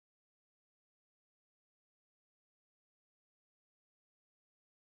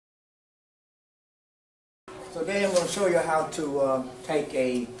So then I'm going to show you how to take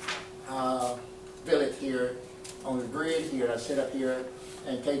a billet here on the grid here. I sit up here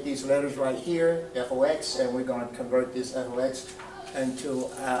and take these letters right here, FOX, and we're going to convert this FOX into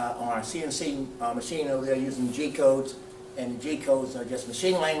on our CNC machine over there using G codes. And the G codes are just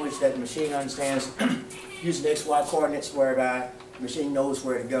machine language that the machine understands using XY coordinates whereby the machine knows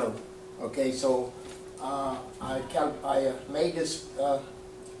where to go. Okay, so I made this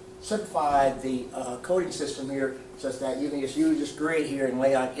simplified the coding system here such that you can just use this grid here and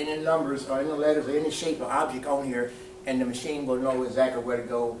lay out any numbers or any letters or any shape or object on here, and the machine will know exactly where to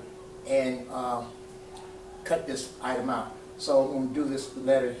go and cut this item out. So I'm going to do this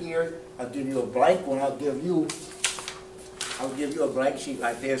letter here. I'll give you a blank one. I'll give you a blank sheet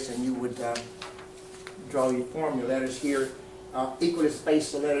like this, and you would form your letters here. Equally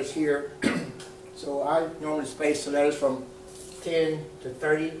space the letters here. So I normally space the letters from 10 to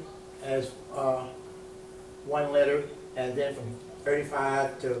 30 as one letter, and then from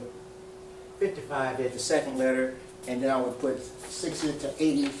 35 to 55 as the second letter, and then I would put 60 to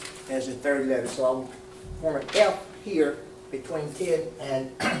 80 as the third letter. So I'll form an F here between 10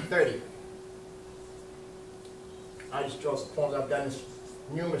 and 30. I just draw some points. I've done this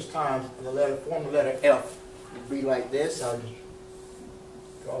numerous times. And form the letter F would be like this. I'll just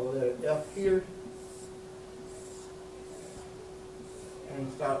draw the letter F here. And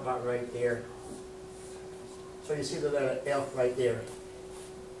start about right there. So you see the letter F right there.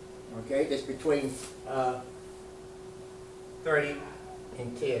 Okay, that's between 30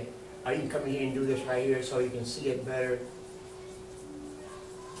 and 10. Now you can come in here and do this right here so you can see it better.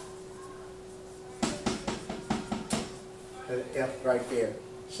 The F right there.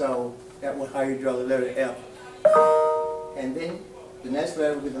 So that was how you draw the letter F. And then the next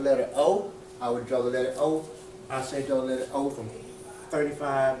letter would be the letter O. I would draw the letter O. I say draw the letter O from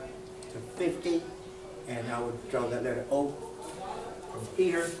 35 to 50, and I would draw that letter O from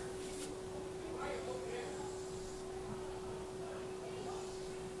here.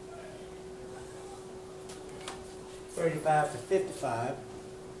 (35 to 55).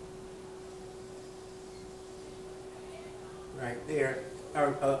 Right there,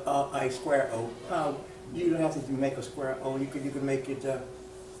 or a square O. You don't have to make a square O. You could make it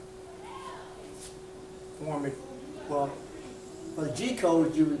form it. Well, for the G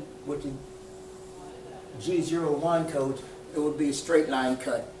code, with the G01 codes, it would be a straight line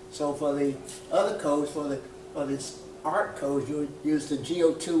cut. So for the other codes, for this art codes, you would use the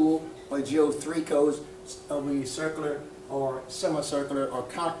G02 or G03 codes. It'll be circular or semicircular or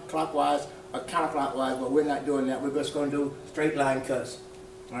clockwise or counterclockwise, but we're not doing that. We're just going to do straight line cuts.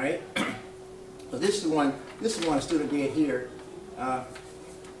 All right. So this is one a student did here. Well,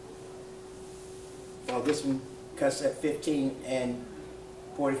 this one cuts at 15 and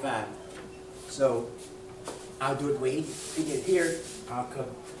 45. So I'll do it the way he did here. I'll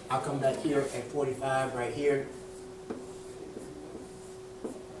come back here at 45 right here,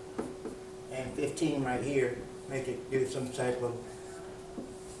 and 15 right here. Make it do some type of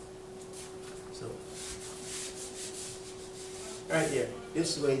right there. This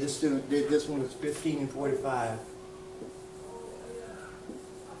is the way this student did. This one was 15 and 45.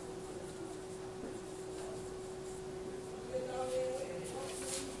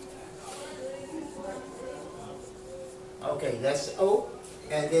 Okay, that's the O.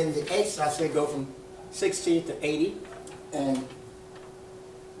 And then the X, I said go from 60 to 80. And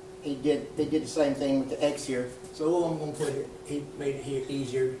they did the same thing with the X here. So I'm going to put it, he made it here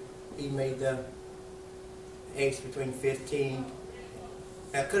easier. He made the X between 15.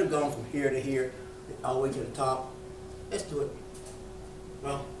 I could have gone from here to here, all the way to the top. Let's do it.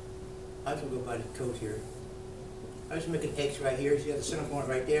 Well, I can go by the code here. I just make an X right here. So you have the center point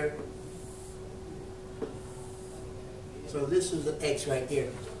right there. So this is the X right here.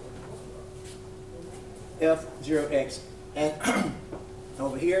 F0X. And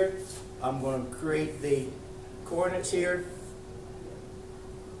over here, I'm going to create the coordinates here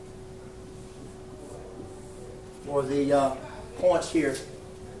for the points here.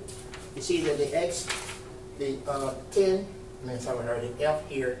 You see that the X, the 10, the F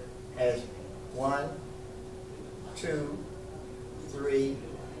here has 1, 2, 3,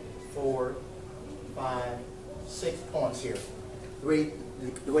 4, 5, 6 points here. The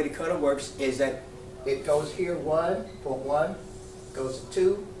way the cutter works is that it goes here 1 for 1, goes to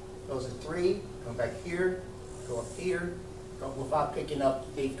 2, goes to 3, come back here, go up here, go without picking up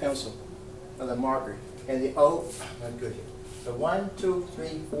the pencil or the marker. And the O, not good here. So 1, 2,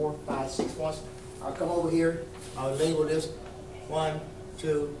 3, 4, 5, 6 points. I'll come over here, I'll label this 1,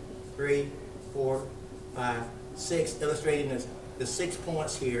 2, 3, 4, 5, 6, illustrating the 6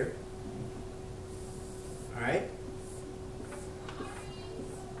 points here. right?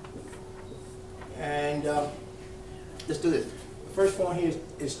 And let's do this. The first point here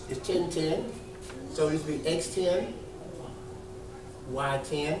is 10, 10. So this would be x10,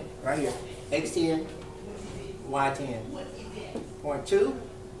 y10, right here. x10, y10. Point 2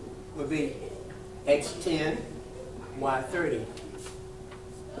 would be x10, y30.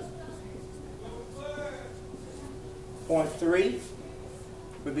 Point 3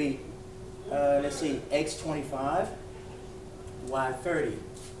 would be, let's see, x25, y30.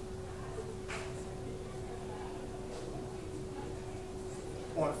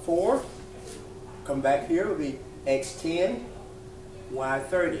 Point 4, come back here, would be x10,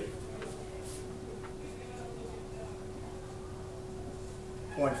 y30.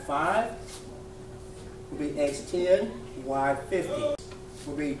 Point 5 will be x10, y50.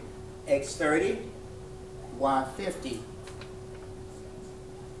 Will be x30, y50.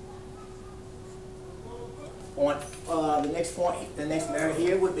 The next letter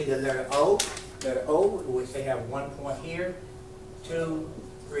here would be the letter O. Letter O, which they have 1 point here, 2,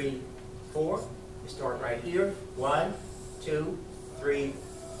 3, 4. We start right here. 1, 2, 3,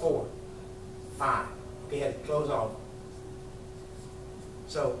 4, 5. Okay, you have to close off.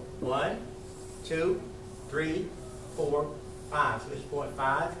 So 1, 2, 3, 4, 5. So this is point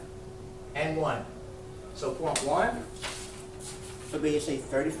 5 and 1. So point 1 would be, say,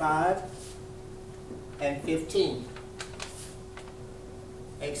 35 and 15.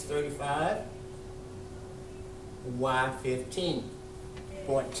 X35, Y15.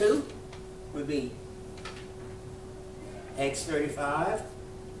 Point 2 would be X35,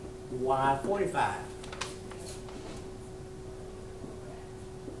 Y45.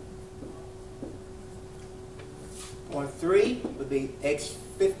 Point 3 would be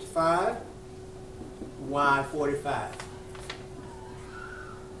X55, Y45.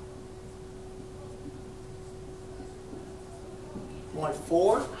 Point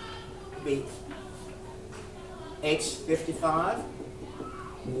 4 would be X55,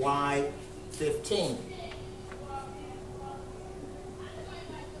 Y15.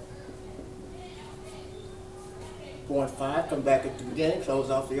 Point 5, come back at the beginning, close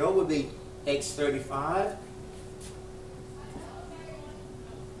off the O, would be X35,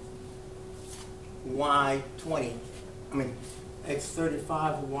 Y20. I mean,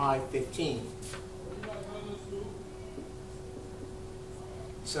 X35, Y15.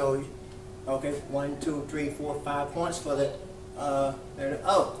 So, okay, 1, 2, 3, 4, 5 points for the letter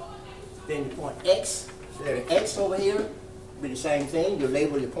O. Then the point X, the letter X over here, will be the same thing. You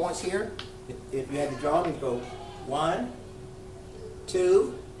label your points here. If you had to draw them, you go 1,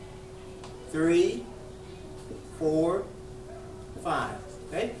 2, 3, 4, 5.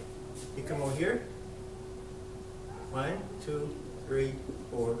 Okay? You come over here. 1, 2, 3,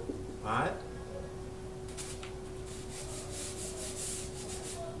 4, 5.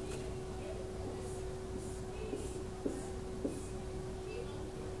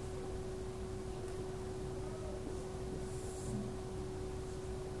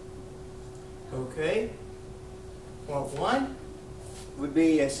 Okay. Point 1 would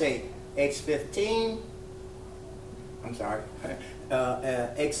be, say, X15. I'm sorry,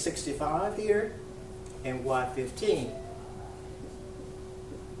 X65 here, and Y15.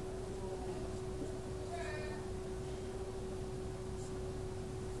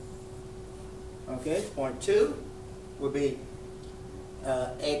 Okay, point 2 would be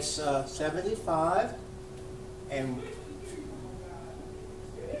X75 and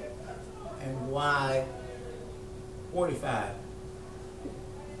Y45.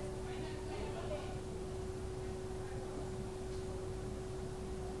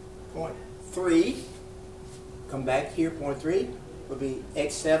 Point 3, come back here, point 3 would be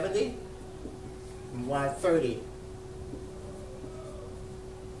X70 and Y30.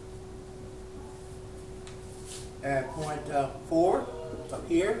 Point 4 up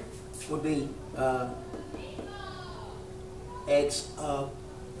here would be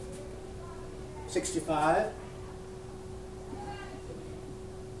X65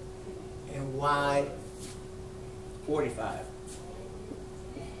 and Y45.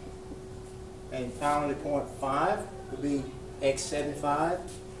 And finally, point 5 would be X75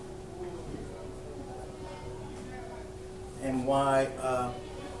 and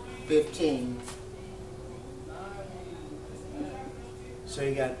Y15. So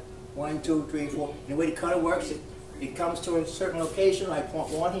you got 1, 2, 3, 4. And the way the cutter works, it comes to a certain location, like point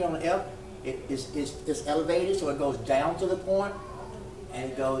 1 here on the F. It's elevated, so it goes down to the point,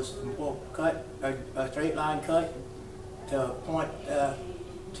 and it goes from a straight line cut to point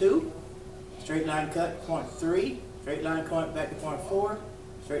 2, straight line cut point 3, straight line cut back to point 4,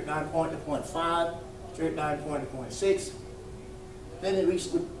 straight line point to point 5, straight line point to point 6. Then it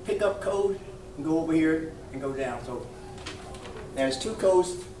reaches the pickup code and go over here and go down. So there's 2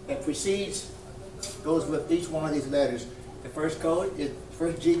 codes that precedes, goes with each one of these letters. The first code,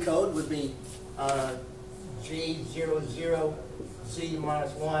 first G code would be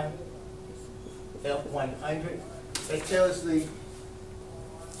G00Z-1 F100. That tells the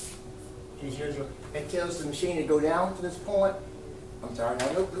that tells the machine to go down to this point. I'm sorry,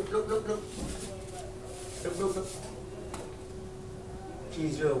 now look.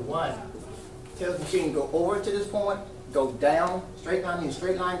 G01 tells the machine to go over to this point, go down, straight line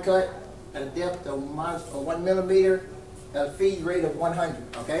cut at a depth of -1 millimeter at a feed rate of 100.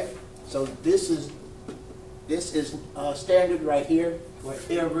 Okay, so this is standard right here for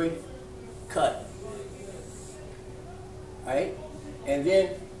every cut. All right, and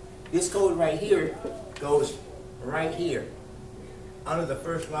then this code right here goes right here under the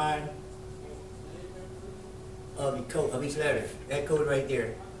first line of the code of each letter. That code right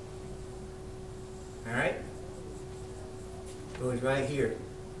there. All right, goes right here.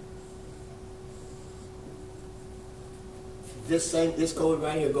 This code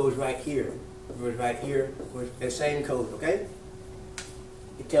right here goes right here. Goes right here with the same code. Okay.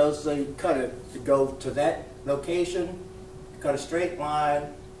 It tells the cutter to go to that location, cut a straight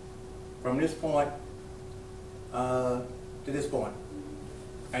line from this point to this point.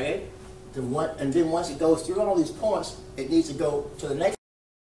 Okay. And then once it goes through all these points, it needs to go to the next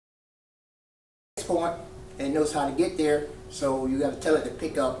point, and it knows how to get there. So you got to tell it to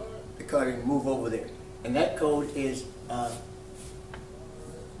pick up the cutter and move over there. And that code is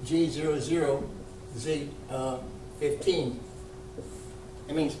G00Z15.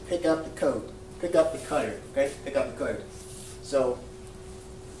 It means pick up the code, pick up the cutter. Okay, pick up the cutter. So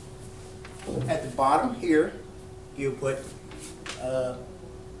at the bottom here, you put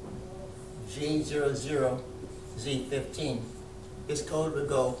G00Z15. This code will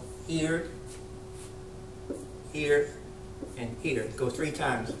go here, here, and here. It goes 3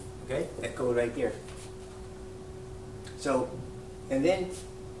 times. Okay, that code right there. So, and then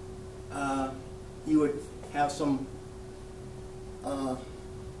you would have some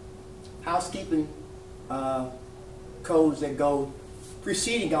housekeeping codes that go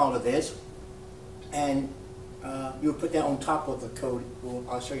preceding all of this, and you'll put that on top of the code. Well,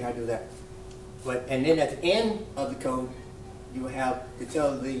 I'll show you how to do that. And then at the end of the code, you will have to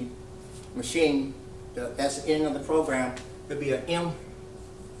tell the machine that's the end of the program. There'll be a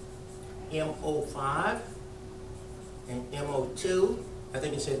M05 and M02. I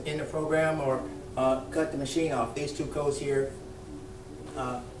think it says end the program or cut the machine off. These 2 codes here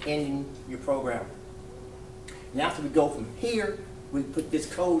ending your program. And after we go from here, we put this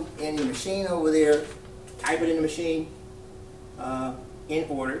code in the machine over there, type it in the machine in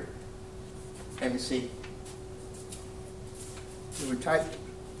order. Let me see. We would type.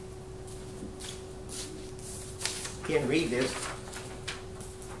 Can't read this.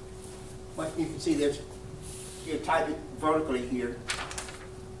 But you can see this. You type it vertically here.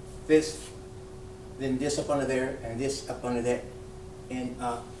 This, then this up under there, and this up under that in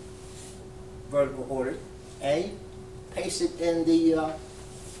vertical order. Paste it in the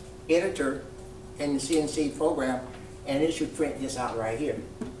editor in the CNC program, and it should print this out right here.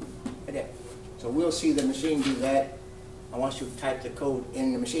 Like that. So we'll see the machine do that. I want you to type the code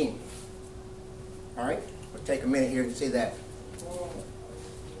in the machine. All right? We'll take a minute here to see that.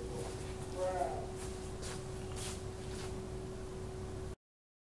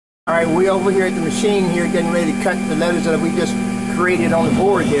 All right, we're over here at the machine here getting ready to cut the letters that we just created on the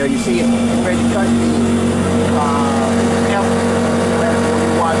board there. You see it, ready to cut the F letter for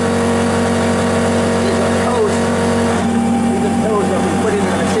you watch. These are codes. These are codes that we put in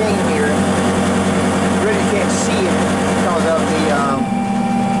the machine here. You really can't see it because of the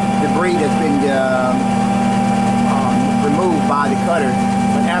debris that's been removed by the cutter.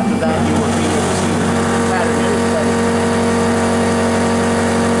 But after that, you will be able to see the pattern that is cut.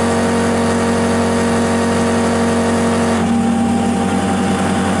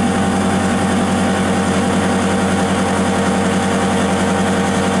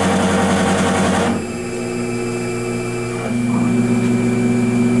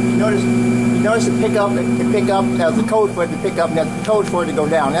 Notice the pick up, there's the code for it to pick up, and there's the code for it to go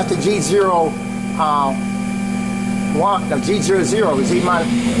down. That's the G01, no, G00, Z minus,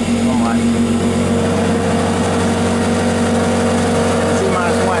 oh my. Z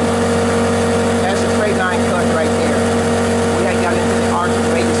minus 1. That's a straight line cut right there. We hadn't got into the arc and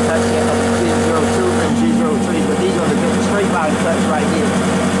radius cuts yet of the G02 and G03, but these are the straight line cuts right here.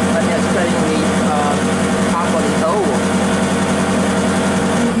 And that's cutting the top of the oval.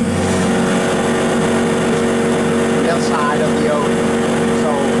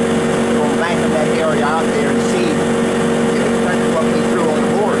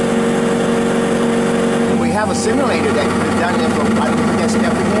 simulator that could have done this, but I put that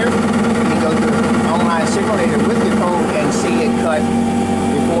step in here. You can go to the online simulator with the code and see it cut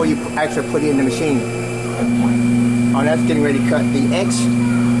before you actually put it in the machine. Oh, that's getting ready to cut the X,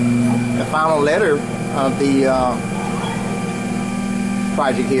 the final letter of the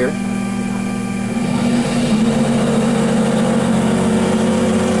project here.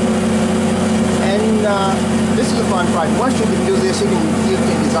 And this is a fun project. Once you can do this, you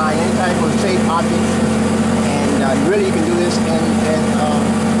can design any type of shape object, and really you can do this in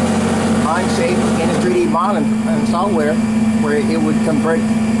Onshape in a 3D modeling software, where it would convert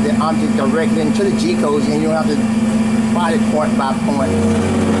the object directly into the G codes, and you'll have to plot it point by point.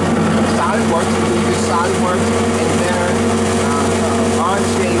 SolidWorks, you can use SolidWorks, Inventor,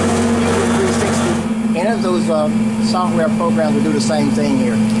 Onshape, 360. Any of those software programs will do the same thing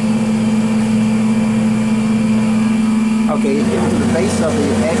here. Okay, you get to the base of the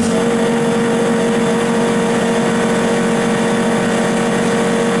X.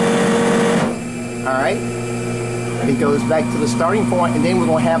 Alright. It goes back to the starting point, and then we're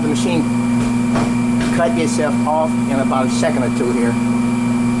going to have the machine cut itself off in about a second or two here.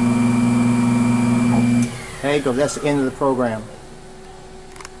 There you go, that's the end of the program.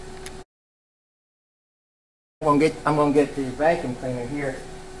 I'm going to get the vacuum cleaner here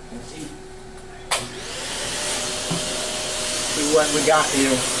and see what we got here.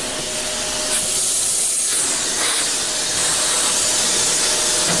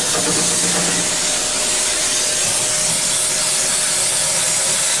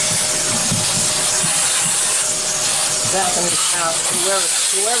 Vacuum this out.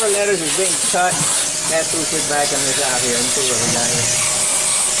 Whoever letters is being cut, that's who should vacuum this out here and see what we got here.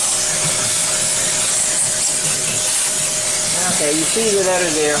 Okay, you see the letter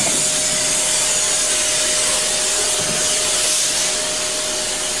there.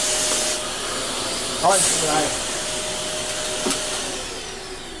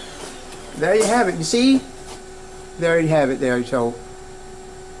 There you have it. You see? There you have it there. So,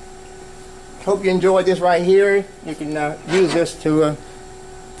 hope you enjoyed this right here. You can use this to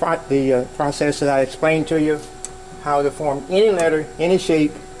the process that I explained to you, how to form any letter, any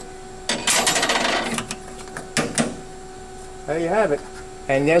shape. There you have it.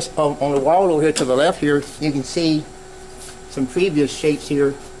 And there's on the wall over here to the left here, you can see some previous shapes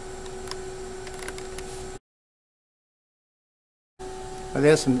here.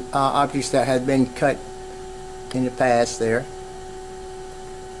 There's some objects that had been cut in the past there.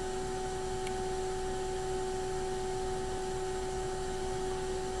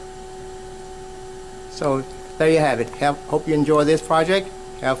 So there you have it. Hope you enjoy this project.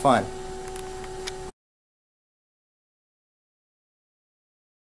 Have fun.